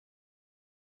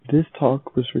This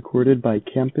talk was recorded by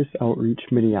Campus Outreach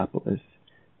Minneapolis,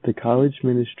 the college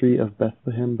ministry of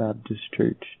Bethlehem Baptist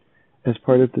Church, as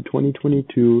part of the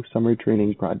 2022 Summer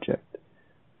Training Project.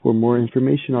 For more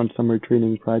information on Summer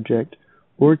Training Project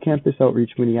or Campus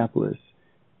Outreach Minneapolis,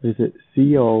 visit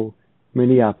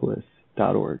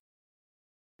cominneapolis.org.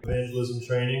 Evangelism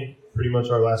training, pretty much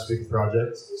our last week of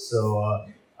project. So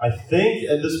I think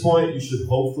at this point you should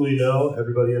hopefully know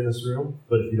everybody in this room,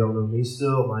 but if you don't know me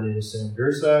still, my name is Sam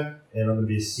Gersak, and I'm going to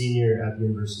be a senior at the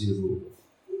University of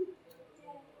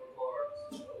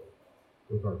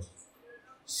Louisville.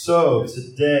 So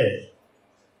today,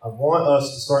 I want us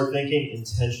to start thinking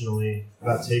intentionally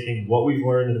about taking what we've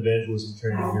learned in evangelism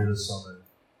training here this summer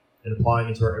and applying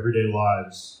it to our everyday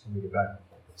lives when we get back on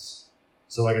campus.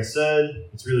 So like I said,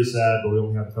 it's really sad, but we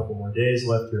only have a couple more days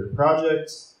left here at the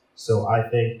project. So I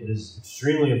think it is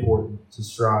extremely important to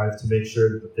strive to make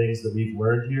sure that the things that we've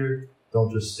learned here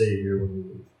don't just stay here when we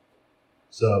leave.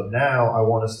 So now I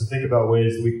want us to think about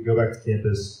ways that we can go back to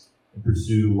campus and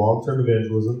pursue long-term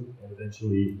evangelism and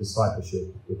eventually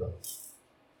discipleship with others.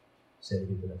 Sam,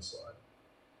 get the next slide.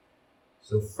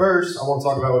 So first, I want to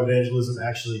talk about what evangelism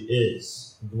actually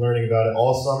is. We've been learning about it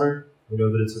all summer. We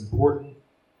know that it's important.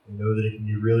 We know that it can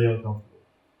be really uncomfortable.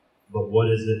 But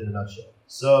what is it in a nutshell?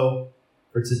 So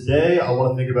for today, I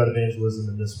want to think about evangelism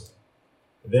in this way.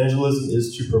 Evangelism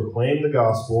is to proclaim the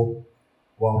gospel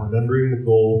while remembering the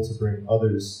goal to bring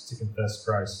others to confess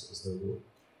Christ as their Lord.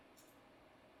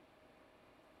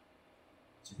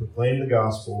 To proclaim the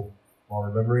gospel while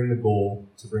remembering the goal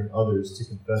to bring others to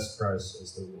confess Christ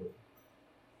as their Lord.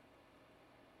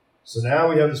 So now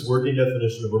we have this working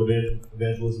definition of what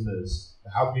evangelism is.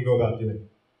 Now how can we go about doing it?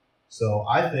 So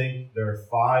I think there are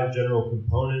 5 general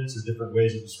components or different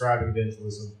ways of describing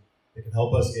evangelism that can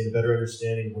help us gain a better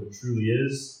understanding of what it truly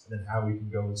is and then how we can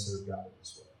go and serve God in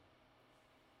this way.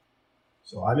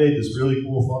 So I made this really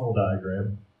cool funnel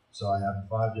diagram. So I have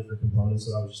 5 different components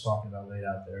that I was just talking about laid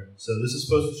out there. So this is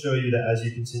supposed to show you that as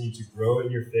you continue to grow in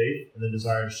your faith and then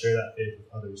desire to share that faith with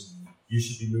others, you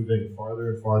should be moving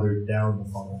farther and farther down the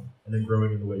funnel and then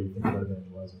growing in the way you think about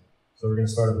evangelizing. So we're going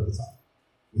to start up at the top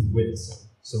with witnessing.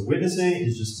 So witnessing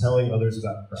is just telling others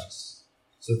about Christ.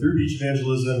 So through beach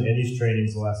evangelism and these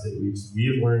trainings the last 8 weeks, we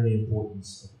have learned the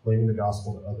importance of proclaiming the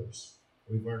gospel to others.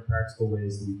 We've learned practical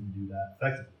ways that we can do that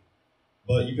effectively.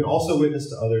 But you can also witness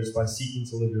to others by seeking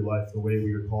to live your life the way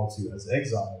we are called to as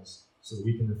exiles, so that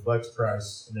we can reflect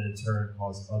Christ and then in turn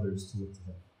cause others to look to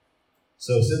Him.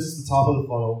 So since it's the top of the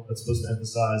funnel, that's supposed to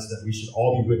emphasize that we should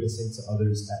all be witnessing to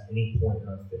others at any point in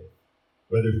our faith,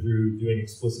 whether through doing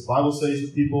explicit Bible studies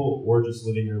with people or just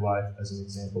living your life as an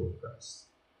example of Christ.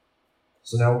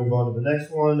 So now we'll move on to the next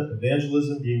one,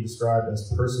 evangelism being described as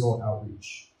personal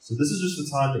outreach. So this is just the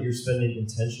time that you're spending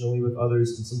intentionally with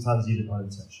others and sometimes even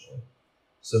unintentionally.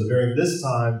 So during this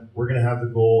time, we're going to have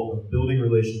the goal of building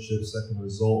relationships that can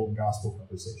result in gospel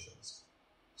conversations.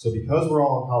 So because we're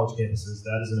all on college campuses,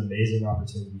 that is an amazing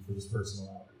opportunity for this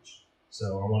personal outreach.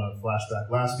 So I want to flash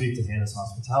back last week to Hannah's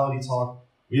hospitality talk.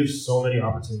 We have so many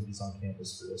opportunities on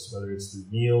campus for this, whether it's through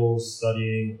meals,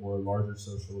 studying, or larger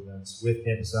social events with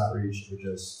campus outreach or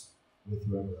just with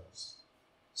whoever else.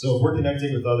 So if we're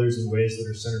connecting with others in ways that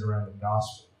are centered around the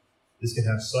gospel, this can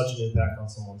have such an impact on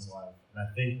someone's life. And I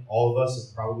think all of us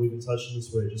have probably been touched in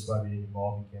this way just by being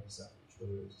involved in campus outreach,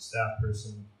 whether it was a staff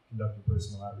person conducting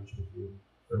personal outreach with you,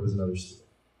 or it was another student.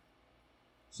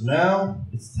 So now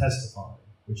it's testifying,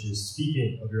 which is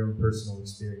speaking of your own personal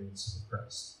experience with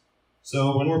Christ.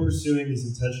 So when we're pursuing these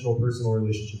intentional personal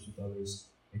relationships with others,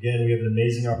 again, we have an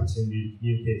amazing opportunity to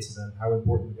communicate to them how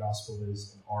important the gospel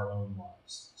is in our own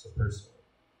lives, so personally.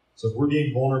 So if we're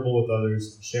being vulnerable with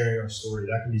others and sharing our story,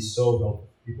 that can be so helpful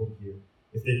for people to hear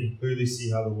if they can clearly see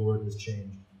how the Lord has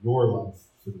changed your life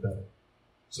for the better.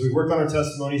 So we've worked on our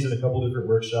testimonies in a couple different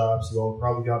workshops. You all have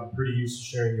probably gotten pretty used to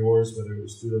sharing yours, whether it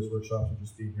was through those workshops or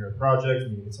just being here at Project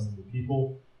and meeting some of the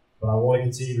people. But I want to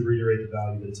continue to reiterate the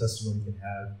value that a testimony can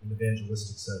have in an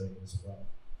evangelistic setting as well.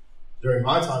 During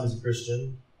my time as a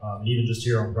Christian, and even just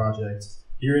here on Project,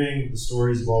 hearing the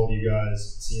stories of all of you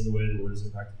guys and seeing the way the Lord has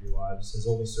impacted your lives has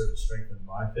only served to strengthen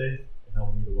my faith and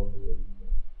help me to love the Lord even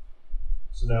more.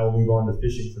 So now we'll move on to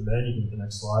fishing for men. You can hit the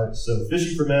next slide. So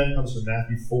fishing for men comes from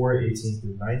Matthew 4:18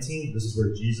 through 19. This is where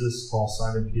Jesus calls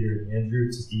Simon, Peter, and Andrew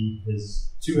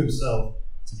to himself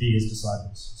to be his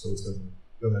disciples. So let's go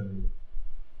ahead and read it.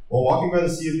 While walking by the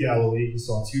Sea of Galilee, he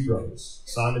saw 2 brothers,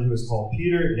 Simon, who is called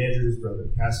Peter, and Andrew, his brother,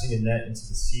 casting a net into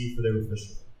the sea, for they were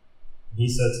fishermen. And he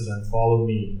said to them, "Follow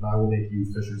me, and I will make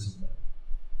you fishers of men."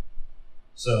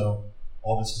 So,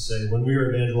 all this to say, when we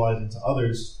are evangelizing to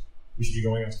others, we should be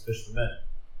going out to fish for men.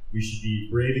 we should be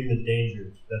braving the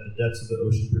danger that the depths of the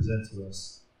ocean present to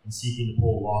us and seeking to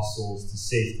pull lost souls to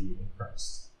safety in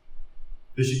Christ.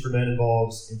 Fishing for men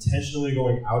involves intentionally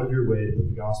going out of your way to put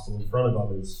the gospel in front of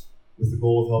others with the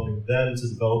goal of helping them to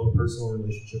develop a personal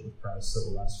relationship with Christ that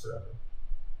will last forever.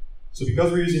 So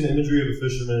because we're using the imagery of a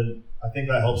fisherman, I think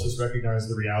that helps us recognize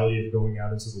the reality of going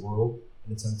out into the world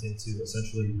and attempting to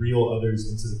essentially reel others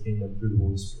into the kingdom through the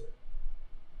Holy Spirit.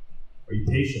 Are you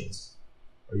patient?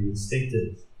 Are you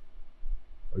instinctive?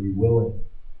 Are you willing?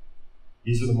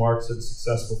 These are the marks of a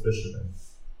successful fisherman,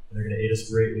 and they're going to aid us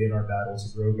greatly in our battle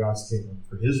to grow God's kingdom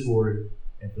for His glory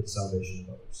and for the salvation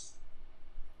of others.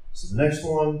 So the next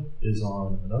one is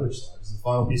on another slide. This is the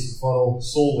final piece of the funnel,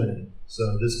 soul winning.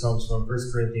 So this comes from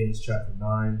 1 Corinthians chapter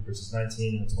 9, verses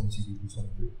 19 and 22 through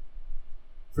 23.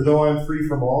 For though I am free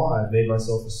from all, I have made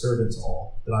myself a servant to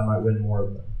all, that I might win more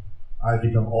of them. I have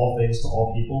become all things to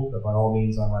all people, that by all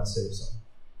means I might save some.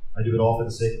 I do it all for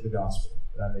the sake of the gospel,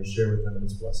 that I may share with them in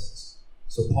its blessings.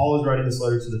 So Paul is writing this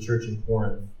letter to the church in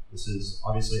Corinth. This is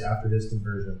obviously after his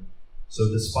conversion. So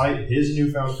despite his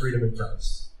newfound freedom in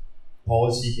Christ, Paul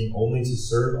is seeking only to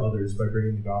serve others by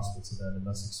bringing the gospel to them and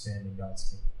thus expanding God's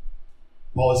kingdom.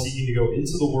 Paul is seeking to go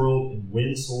into the world and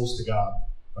win souls to God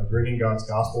by bringing God's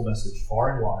gospel message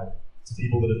far and wide to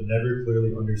people that have never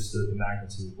clearly understood the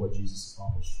magnitude of what Jesus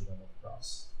accomplished for them on the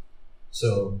cross.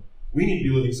 So we need to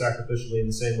be living sacrificially in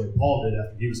the same way Paul did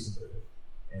after he was converted.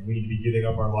 And we need to be giving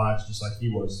up our lives just like he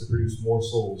was to produce more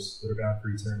souls that are bound for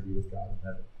eternity with God in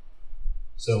heaven.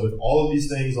 So with all of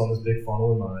these things on this big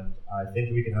funnel in mind, I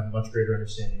think we can have a much greater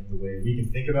understanding of the way we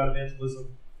can think about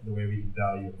evangelism and the way we can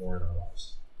value it more in our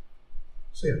lives.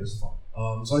 So yeah, this is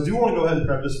fun. So I do want to go ahead and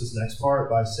preface this next part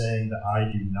by saying that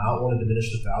I do not want to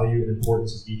diminish the value and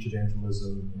importance of beach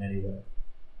evangelism in any way.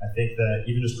 I think that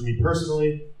even just for me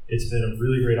personally, it's been a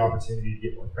really great opportunity to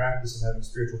get more practice in having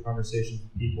spiritual conversations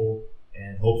with people,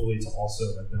 and hopefully to also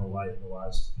have been a light in the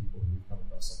lives of people who we've come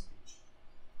across on the beach.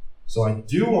 So I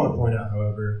do want to point out,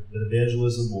 however, that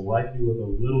evangelism will likely look a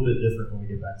little bit different when we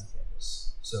get back to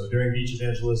campus. So during beach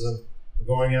evangelism, we're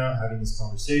going out, having these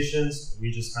conversations, and we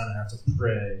just kind of have to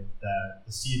pray that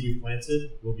the seed we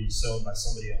planted will be sown by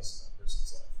somebody else in that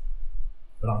person's life.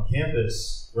 But on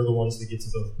campus, we're the ones that get to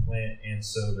both plant and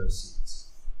sow those seeds.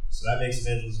 So that makes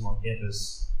evangelism on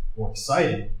campus more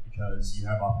exciting because you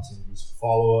have opportunities for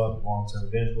follow-up, long-term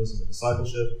evangelism, and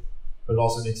discipleship, but it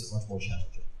also makes it much more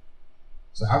challenging.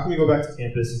 So how can we go back to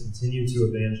campus and continue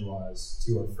to evangelize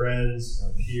to our friends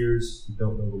and our peers who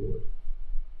don't know the Lord?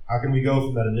 How can we go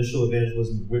from that initial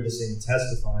evangelism of witnessing and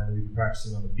testifying that we've been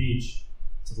practicing on the beach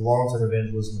to the long-term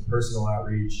evangelism of personal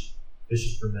outreach,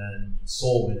 fishing for men, and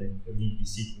soul winning that we need to be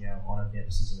seeking out on our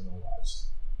campuses and in our lives?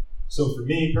 So for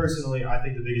me personally, I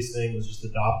think the biggest thing was just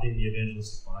adopting the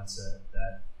evangelistic mindset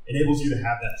that enables you to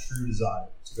have that true desire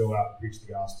to go out and preach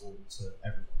the gospel to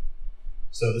everyone.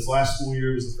 So this last school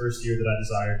year was the first year that I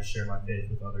desired to share my faith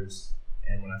with others.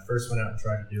 And when I first went out and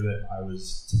tried to do it, I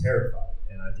was terrified,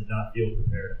 and I did not feel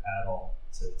prepared at all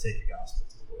to take the gospel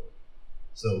to the world.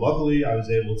 So luckily, I was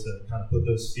able to kind of put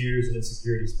those fears and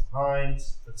insecurities behind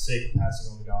for the sake of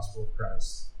passing on the gospel of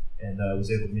Christ, and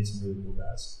was able to meet some really cool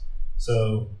guys.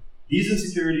 So these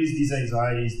insecurities, these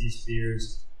anxieties, these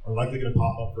fears are likely going to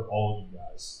pop up for all of you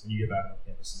guys when you get back on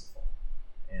campus in the fall.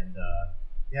 And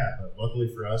but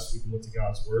luckily for us, we can look to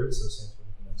God's word. So Sam's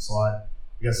going to the next slide.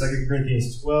 We got 2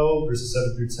 Corinthians 12, verses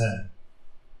 7 through 10.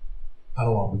 Kind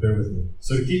of long, but bear with me.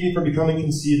 So to keep me from becoming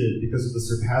conceited because of the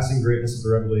surpassing greatness of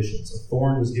the revelations, a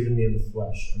thorn was given me in the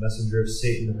flesh, a messenger of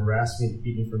Satan that harassed me to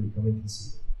keep me from becoming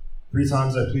conceited. 3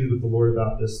 times I pleaded with the Lord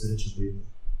about this, that it should leave me.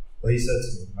 But he said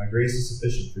to me, my grace is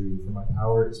sufficient for you, for my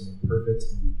power is made perfect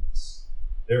in weakness.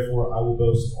 Therefore I will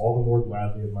boast all the more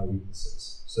gladly of my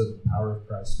weaknesses, so that the power of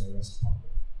Christ may rest upon me.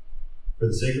 For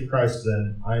the sake of Christ,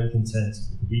 then, I am content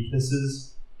with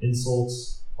weaknesses,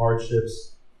 insults,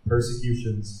 hardships,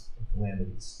 persecutions, and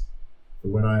calamities. For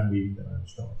when I am weak, then I am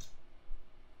strong.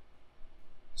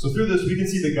 So through this, we can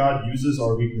see that God uses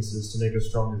our weaknesses to make us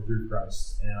stronger through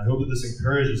Christ. And I hope that this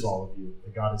encourages all of you,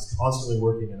 that God is constantly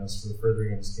working in us for the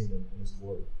furthering of His kingdom and His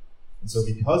glory. And so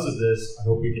because of this, I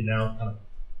hope we can now kind of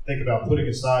think about putting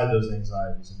aside those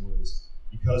anxieties and worries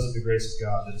because of the grace of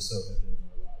God that is so evident in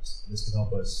our lives. And this can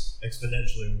help us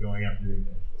exponentially when going out and doing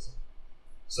evangelism.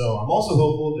 So I'm also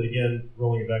hopeful that, again,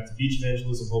 rolling it back to beach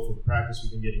evangelism, hopefully the practice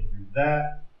we've been getting through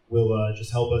that will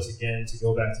just help us, again, to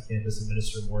go back to campus and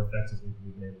minister more effectively than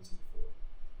we've been able to before.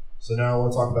 So now I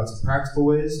want to talk about some practical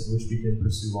ways in which we can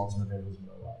pursue long-term evangelism in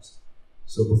our lives.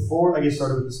 So before I get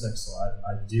started with this next slide,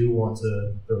 I do want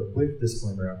to throw a quick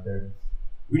disclaimer out there.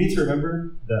 We need to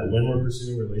remember that when we're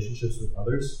pursuing relationships with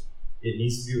others, it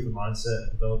needs to be with the mindset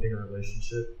of developing a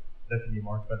relationship that can be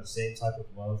marked by the same type of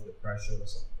love that Christ showed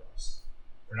us on the cross.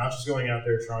 We're not just going out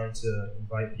there trying to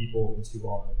invite people into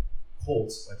our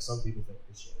cults like some people think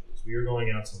Christianity is. We are going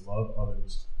out to love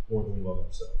others more than we love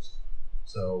ourselves.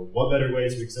 So what better way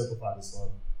to exemplify this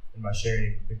love than by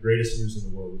sharing the greatest news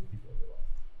in the world with the people in your life?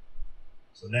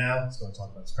 So now, let's go and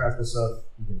talk about this practical stuff.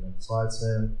 You can make the slides,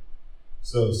 Sam.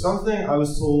 So something I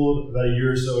was told about a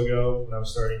year or so ago when I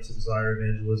was starting to desire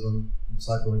evangelism and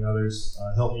discipling others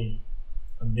helped me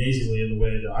amazingly in the way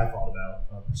that I thought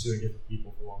about pursuing different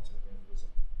people for long-term evangelism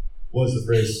was the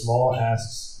phrase, small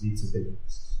asks lead to big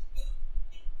asks.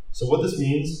 So what this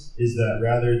means is that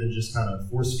rather than just kind of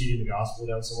force-feeding the gospel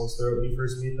down someone's throat when you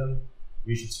first meet them,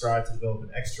 we should strive to develop an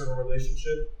external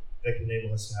relationship that can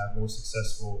enable us to have more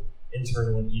successful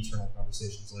internal and eternal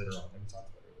conversations later on, like we talked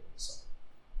about earlier this summer.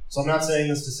 So I'm not saying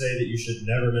this to say that you should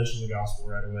never mention the gospel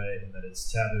right away and that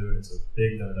it's taboo and it's a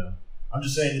big no-no. I'm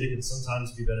just saying that it can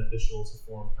sometimes be beneficial to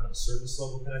form kind of a surface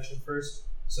level connection first,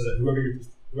 so that whoever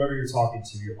you're talking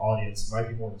to, your audience, might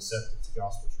be more receptive to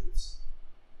gospel truths.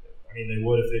 I mean, they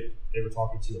would if they were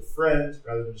talking to a friend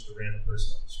rather than just a random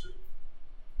person on the street.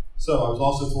 So I was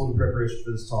also told in preparation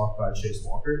for this talk by Chase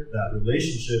Walker that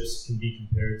relationships can be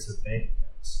compared to bank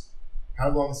accounts. Kind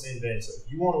of along the same vein. So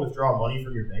if you want to withdraw money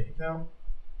from your bank account,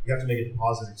 you have to make a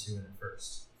deposit or two in it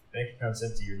first. If your bank account's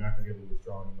empty, you're not going to be able to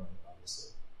withdraw any money,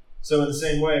 obviously. So in the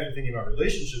same way, if you're thinking about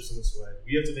relationships in this way,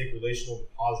 we have to make relational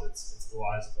deposits into the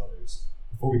lives of others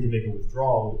before we can make a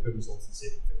withdrawal that could result in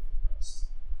saving faith in Christ.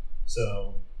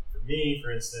 So for me,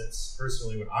 for instance,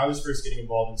 personally, when I was first getting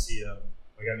involved in CO,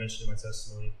 like I mentioned in my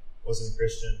testimony, wasn't a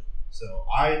Christian. So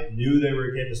I knew they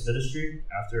were a campus ministry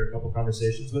after a couple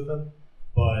conversations with them.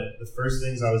 But the first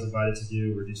things I was invited to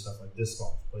do were do stuff like disc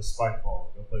golf, play spike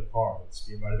ball, go play cards,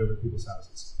 be invited over to people's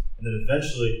houses. And then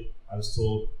eventually I was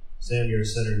told, Sam, you're a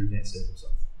sinner who can't save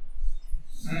himself.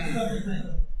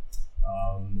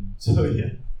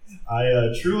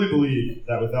 I truly believe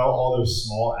that without all those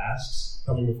small asks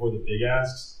coming before the big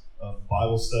asks of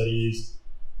Bible studies,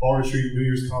 fall retreat, New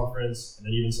Year's conference, and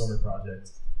then even summer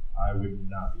project, I would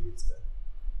not be here today.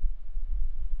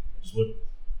 I just wouldn't.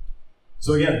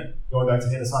 So again, going back to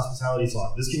Hannah's hospitality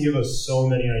talk, this can give us so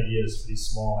many ideas for these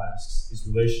small asks, these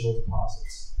relational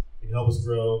deposits. It can help us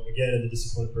grow, again, in the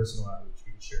discipline of personal outreach.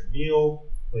 We can share a meal,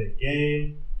 play a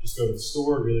game, just go to the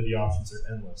store. Really, the options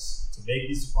are endless to make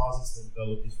these deposits and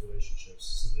develop these relationships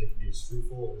so that they can be as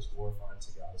fruitful and as glorifying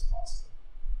to God as possible.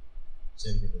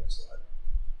 Same thing for the next slide.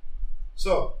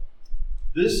 So,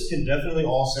 this can definitely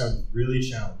all sound really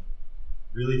challenging,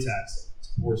 really taxing, to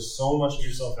pour so much of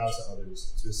yourself out to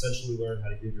others, and to essentially learn how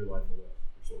to give your life away,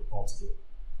 which is what we're called to do.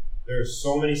 There are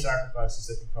so many sacrifices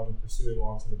that can come in pursuing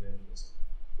long-term evangelism,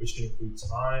 which can include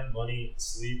time, money,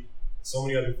 sleep, and so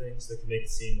many other things that can make it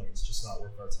seem like it's just not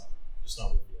worth our time, just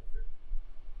not worth the effort.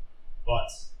 But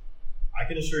I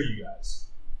can assure you guys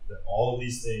that all of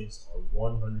these things are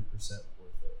 100%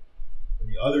 worth it. On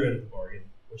the other end of the bargain,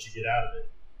 what you get out of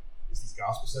it is these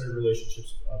gospel-centered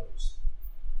relationships with others,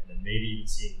 and then maybe even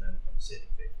seeing them come to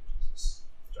saving faith in Jesus,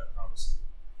 which I promise you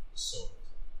is so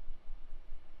amazing.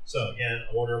 So again,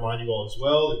 I want to remind you all as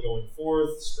well that going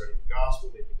forth, spreading the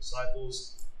gospel, making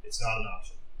disciples, it's not an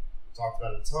option. We talked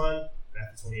about it a ton.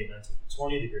 Matthew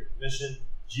 28:19-20, the Great Commission.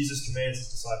 Jesus commands his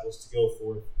disciples to go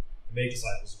forth and make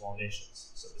disciples of all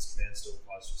nations. So this command still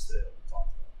applies to us today, like we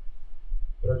talked about.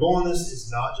 But our goal in this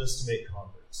is not just to make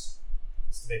converts,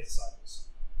 it's to make disciples.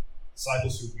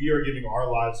 Disciples who we are giving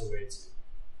our lives away to,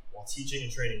 while teaching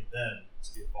and training them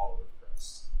to be a follower of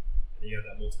Christ. And then you have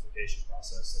that multiplication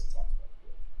process that we talked about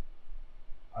before.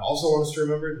 I also want us to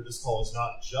remember that this call is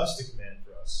not just a command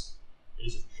for us, it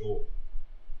is a joy.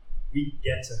 We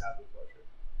get to have the pleasure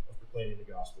of proclaiming the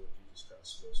gospel of Jesus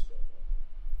Christ to those who don't know him.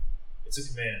 It's a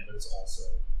command, but it's also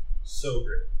so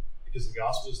great, because the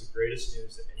gospel is the greatest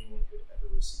news that anyone could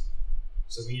ever receive.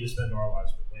 So we need to spend our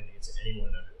lives proclaiming it to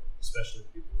anyone and everyone, especially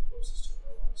the people we're closest to in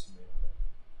our lives who may not know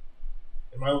him.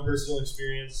 In my own personal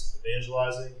experience,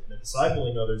 evangelizing and then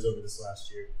discipling others over this last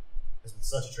year has been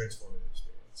such a transformative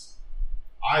experience.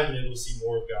 I've been able to see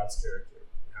more of God's character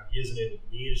and how he has enabled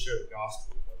me to share the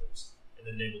gospel with others and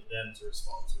enabled them to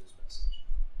respond to his message.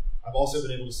 I've also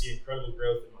been able to see incredible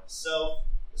growth in myself,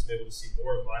 as I'm able to see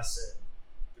more of my sin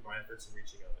through my efforts in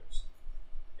reaching others.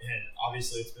 And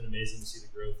obviously it's been amazing to see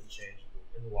the growth and change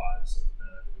in the lives of the men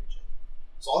I've been reaching.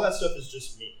 So all that stuff is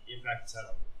just me, the impact it's had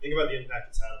on me. Think about the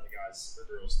impact it's had on the guys or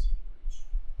girls that you can reach.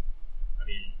 I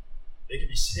mean, they could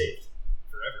be saved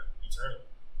forever, eternally.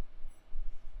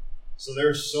 So there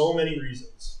are so many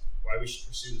reasons why we should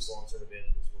pursue this long-term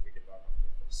evangelism when we get back on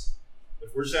campus. But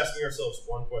if we're just asking ourselves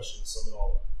one question to sum it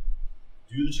all up,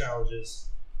 do the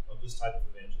challenges of this type of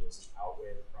evangelism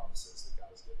outweigh the promises that God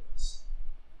has given us?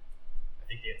 I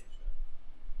think the answer is no.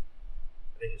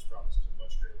 I think his promises are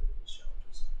much greater than his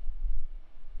challenges.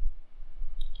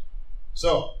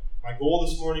 So, my goal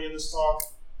this morning in this talk,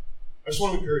 I just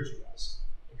want to encourage you guys.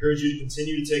 Encourage you to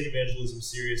continue to take evangelism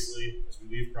seriously as we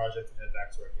leave Project and head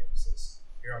back to our campuses.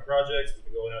 Here on Project, we've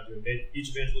been going out doing beach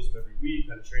evangelism every week,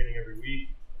 kind of training every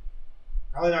week.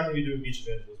 Probably not going to be doing beach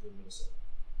evangelism in Minnesota.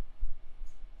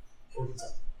 Or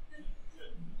Kentucky.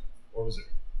 Or Missouri.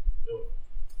 Illinois.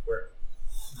 Where?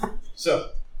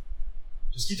 So,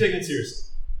 just keep taking it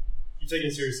seriously. Keep taking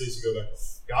it seriously as you go back home.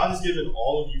 God has given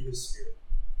all of you his Spirit,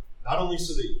 not only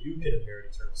so that you can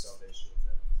inherit eternal salvation with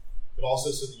him, but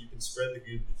also so that you can spread the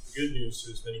good news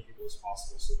to as many people as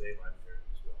possible so they might inherit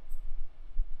it as well.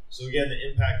 So again, the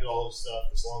impact that all of this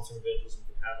stuff, this long-term evangelism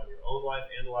can have on your own life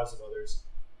and the lives of others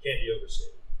can't be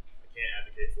overstated. I can't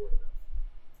advocate for it enough.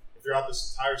 And throughout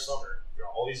this entire summer,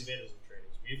 throughout all these evangelism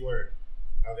trainings, we've learned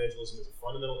how evangelism is a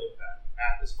fundamental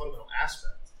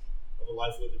aspect of a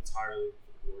life lived entirely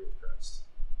for the glory of Christ.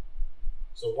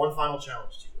 So one final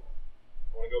challenge to you all.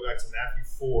 I want to go back to Matthew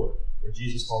 4, where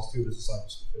Jesus calls two of his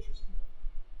disciples to be fishers of men.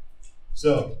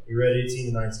 So, we read 18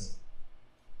 to 19.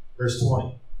 Verse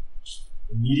 20.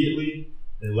 Immediately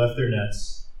they left their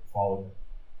nets and followed him.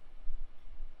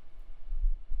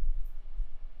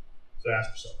 So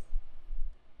ask yourself,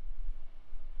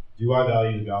 do I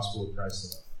value the gospel of Christ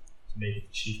enough to make it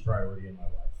the chief priority in my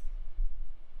life?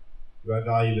 Do I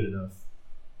value it enough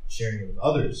sharing it with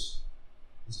others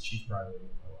is the chief priority in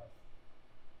my life?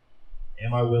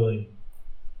 Am I willing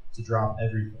to drop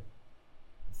everything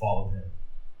and follow him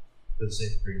for the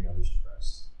sake of bringing others to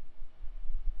Christ?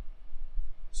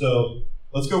 So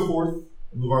let's go forth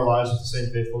and live our lives with the same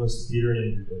faithfulness that Peter and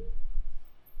Andrew did.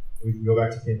 And we can go back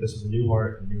to campus with a new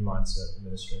heart and a new mindset for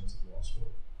ministering to the lost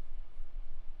world.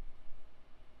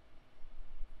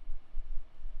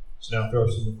 So now throw up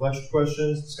some reflection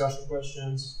questions, discussion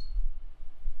questions.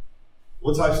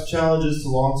 What types of challenges to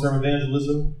long-term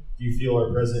evangelism do you feel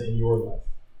are present in your life?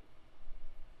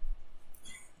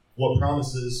 What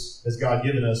promises has God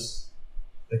given us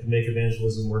that can make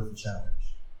evangelism worth the challenge?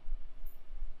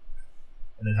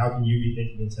 And then how can you be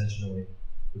thinking intentionally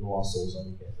for the lost souls on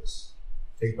your campus?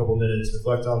 Take a couple minutes,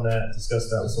 reflect on that, discuss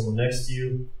that with someone next to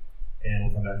you, and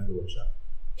we'll come back to the workshop.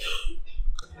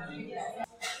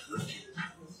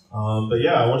 But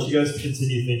yeah, I want you guys to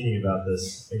continue thinking about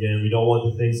this. Again, we don't want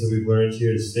the things that we've learned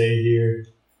here to stay here.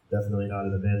 Definitely not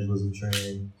an evangelism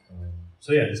training.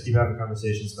 So yeah, just keep having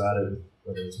conversations about it,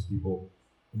 whether it's with people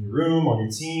in your room, on your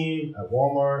team, at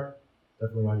Walmart,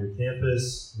 definitely on your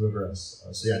campus, whoever else.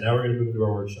 So yeah, now we're going to move into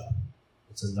our workshop.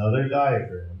 It's another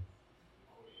diagram.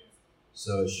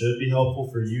 So it should be helpful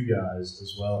for you guys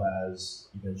as well as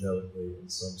evangelically in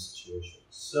some situations.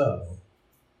 So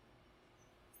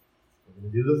we're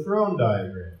going to do the throne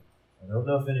diagram. I don't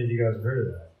know if any of you guys have heard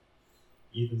of that.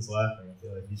 Ethan's laughing. I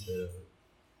feel like he's heard of it.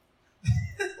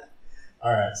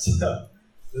 All right, so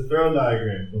the throne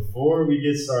diagram. Before we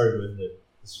get started with it,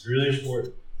 it's really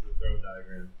important for the throne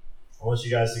diagram. I want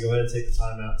you guys to go ahead and take the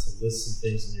time out to list some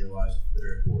things in your life that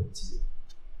are important to you,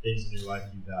 things in your life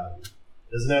you value.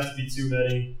 It doesn't have to be too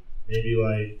many, maybe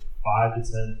like 5 to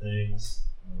 10 things.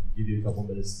 I'll give you a couple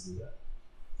minutes to do that.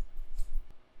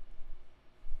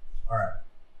 All right.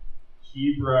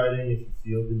 Keep writing if you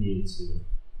feel the need to.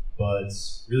 But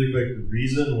really quick, the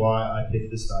reason why I picked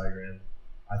this diagram,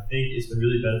 I think it's been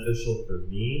really beneficial for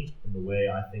me in the way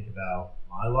I think about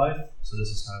my life. So this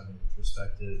is kind of an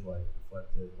introspective,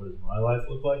 reflective, what does my life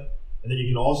look like? And then you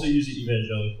can also use it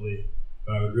evangelically,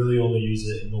 but I would really only use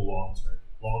it in the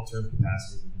long-term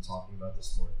capacity we've been talking about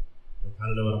this morning. You'll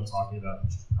kind of know what I'm talking about,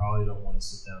 but you probably don't want to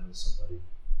sit down with somebody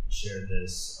and share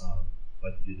this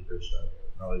like you do the bridge diagram.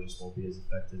 It probably just won't be as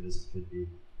effective as it could be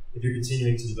if you're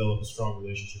continuing to develop a strong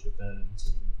relationship with them and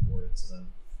continuing to pour into them.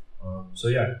 So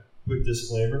yeah, quick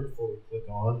disclaimer before we click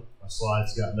on. My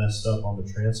slides got messed up on the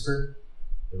transfer.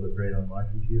 They look great on my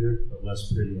computer, but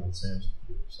less pretty on Sam's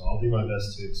computer. So I'll do my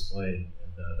best to explain,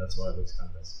 and that's why it looks kind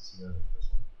of messy. So you know the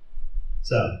first one.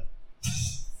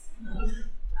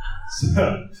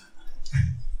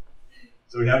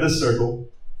 So we have this circle.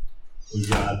 We've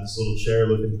got this little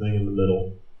chair-looking thing in the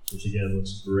middle, which again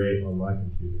looks great on my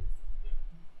computer.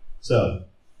 So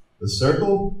the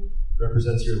circle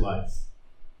represents your life,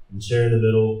 and the chair in the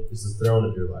middle is the throne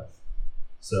of your life.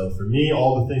 So for me,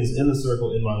 all the things in the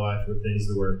circle in my life were things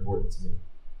that were important to me.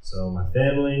 So my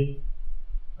family,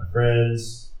 my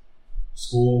friends,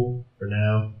 school, for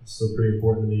now, is still pretty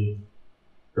important to me.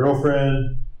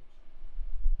 Girlfriend,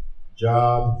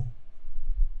 job,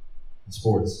 and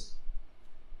sports.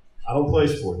 I don't play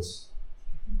sports.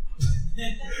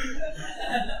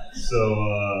 So,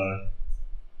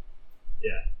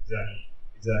 yeah,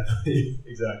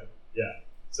 exactly. Yeah.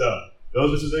 So,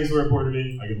 those are some things that were important to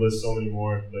me. I could list so many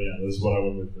more, but yeah, this is what I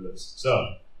went with for this.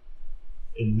 So,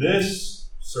 in this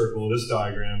circle, this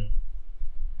diagram,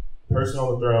 the person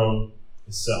on the throne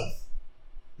is self.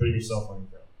 Putting yourself on your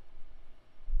throne.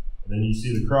 And then you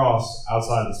see the cross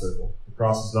outside the circle. The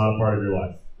cross is not a part of your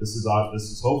life. This is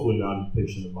hopefully not a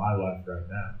depiction of my life right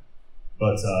now.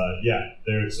 But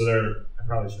I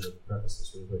probably should have prefaced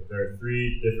this really quick. There are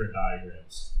 3 different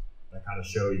diagrams that kind of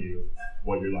show you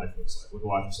what your life looks like, what the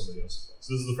life of somebody else is like.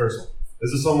 So this is the first one.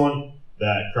 This is someone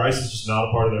that Christ is just not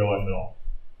a part of their life at all.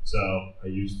 So I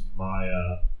used my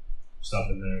stuff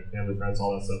in there, family, friends,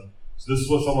 all that stuff. So this is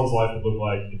what someone's life would look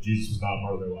like if Jesus was not a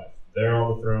part of their life. They're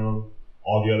on the throne.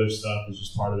 All the other stuff is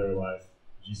just part of their life.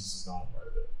 Jesus is not a part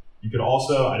of it. You could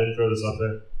also, I didn't throw this up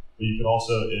there, but you could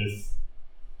also, if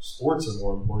sports are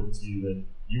more important to you than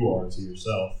you are to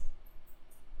yourself,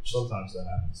 which sometimes that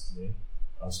happens to me,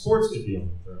 sports could be on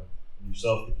the throne, and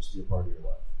yourself could just be a part of your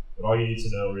life. But all you need to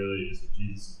know really is that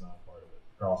Jesus is not a part of it.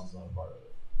 The cross is not a part of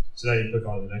it. So now you click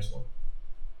on to the next one.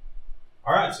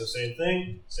 All right, so same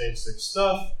thing, same 6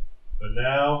 stuff, but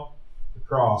now the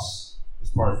cross is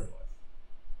part of your life.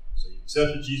 So you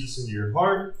accepted Jesus into your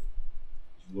heart,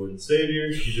 your Lord and Savior.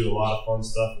 You do a lot of fun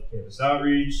stuff with Campus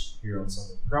Outreach, here on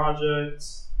summer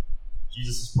projects.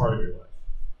 Jesus is part of your life,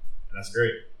 and that's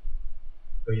great.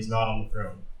 But he's not on the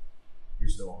throne. You're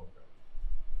still on the throne.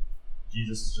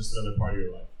 Jesus is just another part of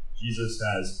your life. Jesus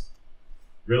has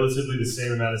relatively the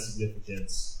same amount of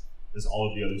significance as all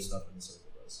of the other stuff in the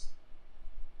circle does.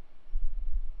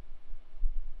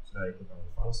 So now you click on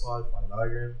the final slide, final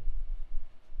diagram.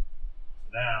 So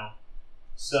now,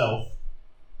 self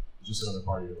is just another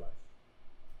part of your life.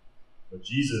 But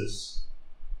Jesus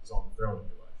is on the throne of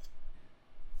your life.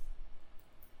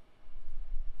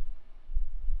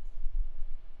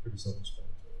 Pretty self-explanatory.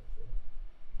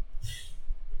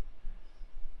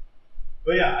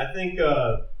 But yeah, I think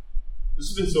this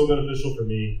has been so beneficial for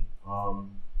me.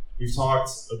 We've talked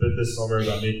a bit this summer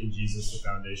about making Jesus the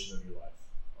foundation of your life.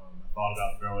 I thought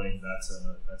about throwing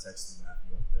that text in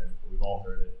Matthew up there, but we've all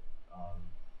heard it.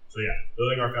 So yeah,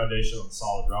 building our foundation on the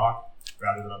solid rock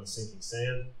rather than on the sinking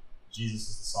sand. Jesus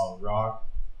is the solid rock.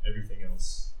 Everything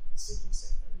else is sinking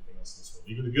sand. Everything else in this world,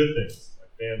 even the good things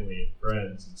like family and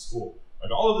friends and school,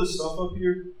 like all of this stuff up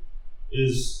here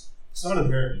it's not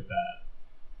inherently bad.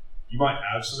 You might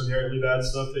have some inherently bad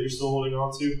stuff that you're still holding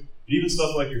on to, but even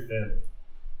stuff like your family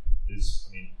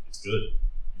it's good.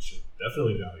 You should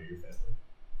definitely value your family.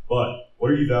 But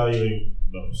what are you valuing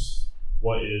most?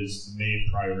 What is the main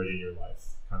priority in your life?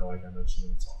 Kind of like I mentioned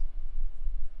in the talk.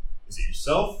 Is it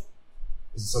yourself?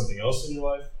 Is it something else in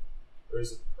your life? Or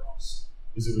is it the cross?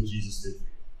 Is it what Jesus did for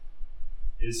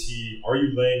you? Are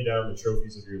you laying down the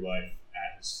trophies of your life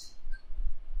at his feet?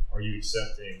 Are you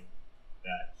accepting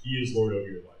that he is Lord over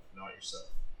your life, not yourself?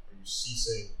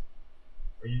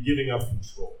 Are you giving up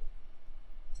control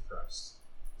to Christ?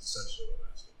 Is essentially what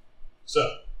I'm asking. So,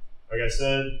 like I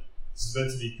said, this is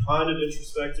meant to be kind of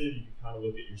introspective. You can kind of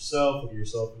look at yourself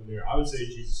in the mirror. I would say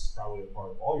Jesus is probably a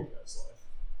part of all your guys' life.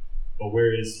 But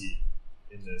where is he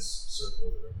in this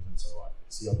circle that represents our life?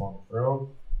 Is he up on the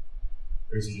throne?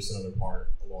 Or is he just another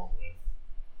part along with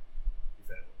your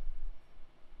family?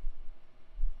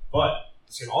 But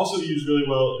this can also be used really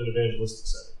well in an evangelistic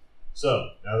setting. So,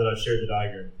 now that I've shared the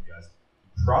diagram with you guys,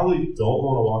 you probably don't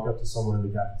want to walk up to someone in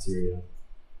the cafeteria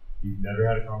you've never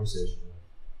had a conversation with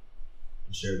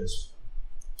and share this with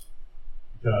them.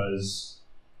 Because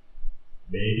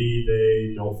maybe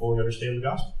they don't fully understand the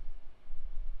gospel.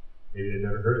 Maybe they've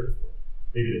never heard it before.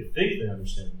 Maybe they think they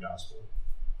understand the gospel,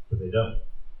 but they don't.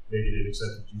 Maybe they've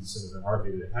accepted Jesus into their heart,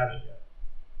 maybe they haven't yet.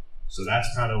 So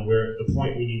that's kind of where the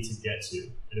point we need to get to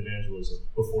in evangelism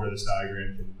before this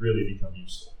diagram can really become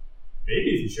useful.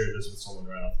 Maybe if you shared this with someone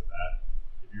right off the bat,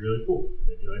 it'd be really cool.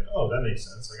 They'd be like, oh, that makes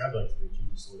sense. Like, I'd like to make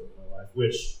Jesus Lord of my life,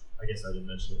 which I guess I didn't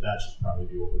mention that should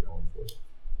probably be what we're going for,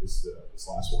 this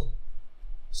last one.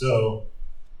 So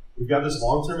we've got this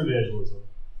long-term evangelism,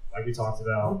 like we talked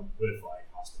about, with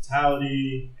like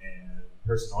hospitality and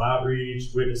personal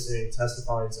outreach, witnessing,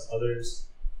 testifying to others.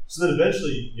 So then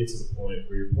eventually you can get to the point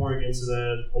where you're pouring into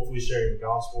them, hopefully sharing the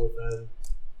gospel with them.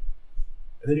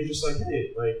 And then you're just like,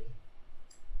 hey, like,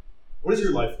 what does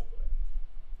your life look like?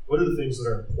 What are the things that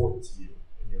are important to you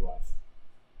in your life?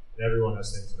 And everyone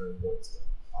has things that are important to them,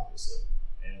 obviously.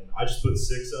 And I just put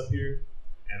 6 up here,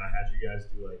 and I had you guys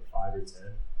do like 5 or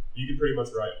 10. You can pretty much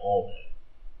write all that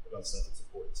about stuff that's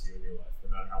important to you in your life, no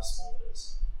matter how small it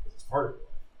is, because it's part of your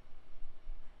life.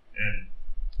 And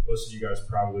most of you guys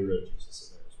probably wrote Jesus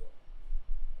in there as well.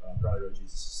 probably wrote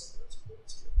Jesus is something that's important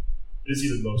to you. Is he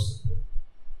the most important?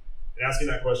 And asking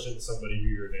that question to somebody who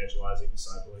you're evangelizing,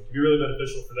 discipling, can be really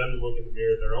beneficial for them to look in the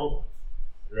mirror at their own life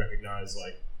and recognize,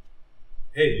 like,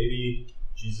 hey, maybe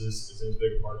Jesus isn't as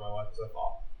big a part of my life as I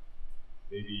thought.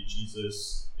 Maybe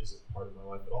Jesus isn't part of my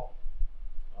life at all.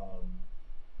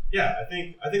 I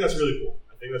think that's really cool.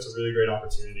 I think that's a really great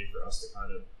opportunity for us to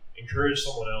kind of encourage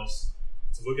someone else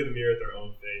to look in the mirror at their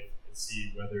own faith and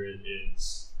see whether it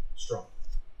is strong,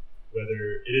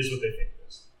 whether it is what they think it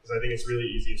is. Because I think it's really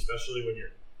easy, especially when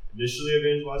you're initially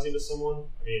evangelizing to someone.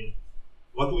 I mean,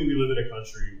 luckily we live in a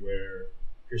country where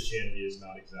Christianity is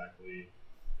not exactly,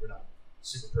 we're not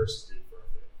super persecuted for our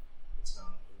faith. It's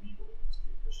not illegal to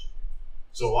be a Christian.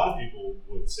 So a lot of people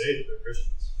would say that they're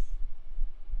Christians.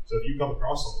 So if you come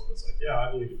across someone that's like, yeah,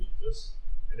 I believe in Jesus,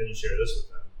 and then you share this with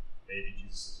them, maybe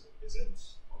Jesus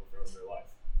isn't on the throne of their life,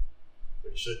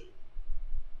 but he should be.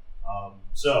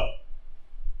 So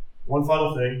one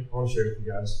final thing I want to share with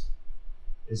you guys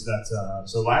is that,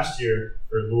 so last year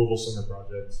for Louisville Summer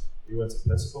Project, we went to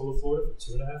Pensacola, Florida for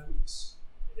 2.5 weeks.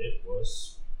 And it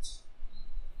was sweet.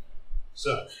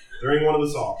 So during one of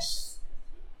the talks,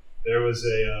 there was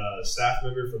a staff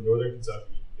member from Northern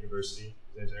Kentucky University.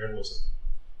 His name's Aaron Wilson.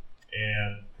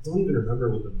 And I don't even remember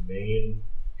what the main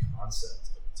concept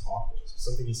of the talk was.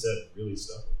 Something he said really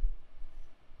stuck with me.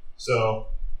 So,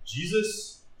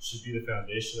 Jesus should be the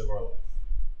foundation of our life,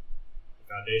 the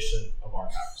foundation of our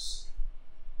house,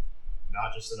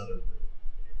 not just another room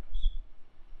in your house.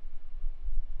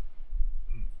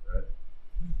 Right?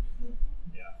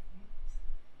 Yeah.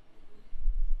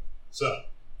 So,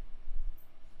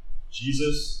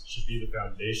 Jesus should be the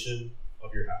foundation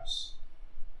of your house,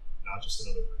 not just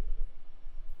another room.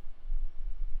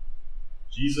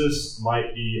 Jesus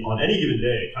might be, on any given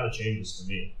day, it kind of changes for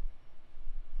me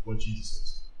what Jesus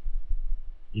is.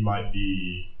 He might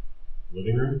be the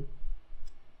living room.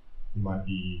 He might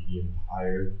be the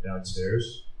entire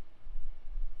downstairs.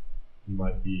 He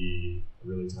might be a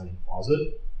really tiny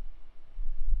closet.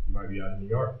 He might be out in the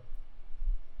yard.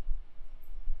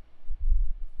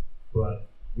 But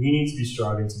we need to be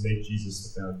striving to make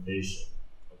Jesus the foundation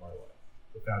of our life,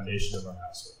 the foundation of our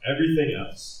household. Everything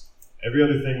else, every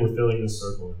other thing we're filling this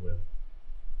circle in with,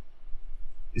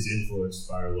 is influenced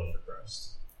by our love for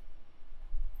Christ.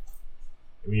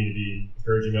 And we need to be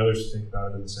encouraging others to think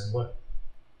about it in the same way.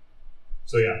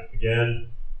 So yeah, again,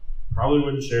 probably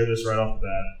wouldn't share this right off the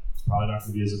bat. It's probably not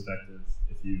going to be as effective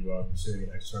if you are pursuing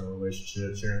an external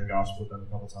relationship, sharing the gospel with them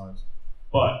a couple times.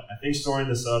 But I think storing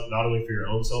this up, not only for your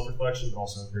own self-reflection, but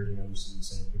also encouraging others to do the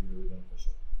same, could be really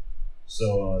beneficial.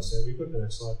 So, Sam, will you click the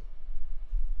next slide?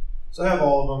 So I have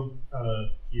all of them kind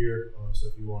of here. So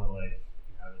if you want to, if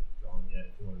you haven't drawn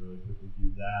yet, if you want to really quickly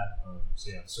do that.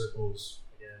 So yeah, circles,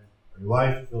 again, in your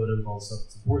life, fill it in with all the stuff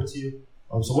that's important to you.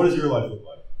 So what does your life look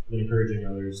like? And then encouraging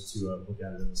others to look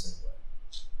at it in the same way.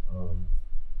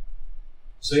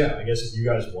 So yeah, I guess if you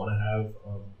guys want to have,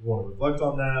 want to reflect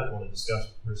on that, want to discuss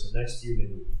with the person next to you,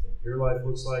 maybe what you think your life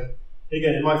looks like.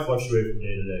 Again, it might fluctuate from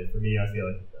day to day. For me, I feel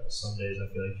like it does. Some days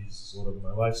I feel like Jesus is Lord over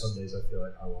my life. Some days I feel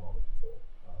like I want all the control.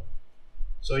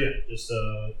 So yeah, just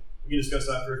we can discuss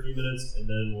that for a few minutes, and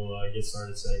then we'll get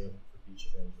started setting up for beach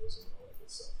evangelism and all that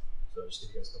good stuff. So just give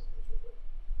you guys a couple minutes real quick.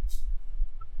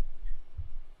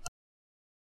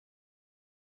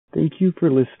 Thank you for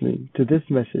listening to this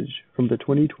message from the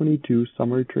 2022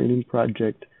 Summer Training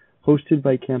Project hosted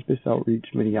by Campus Outreach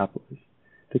Minneapolis,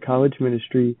 the college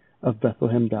ministry of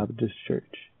Bethlehem Baptist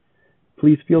Church.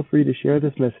 Please feel free to share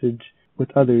this message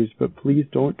with others, but please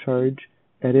don't charge,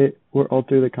 edit, or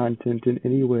alter the content in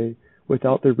any way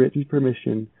without the written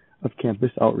permission of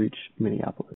Campus Outreach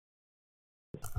Minneapolis.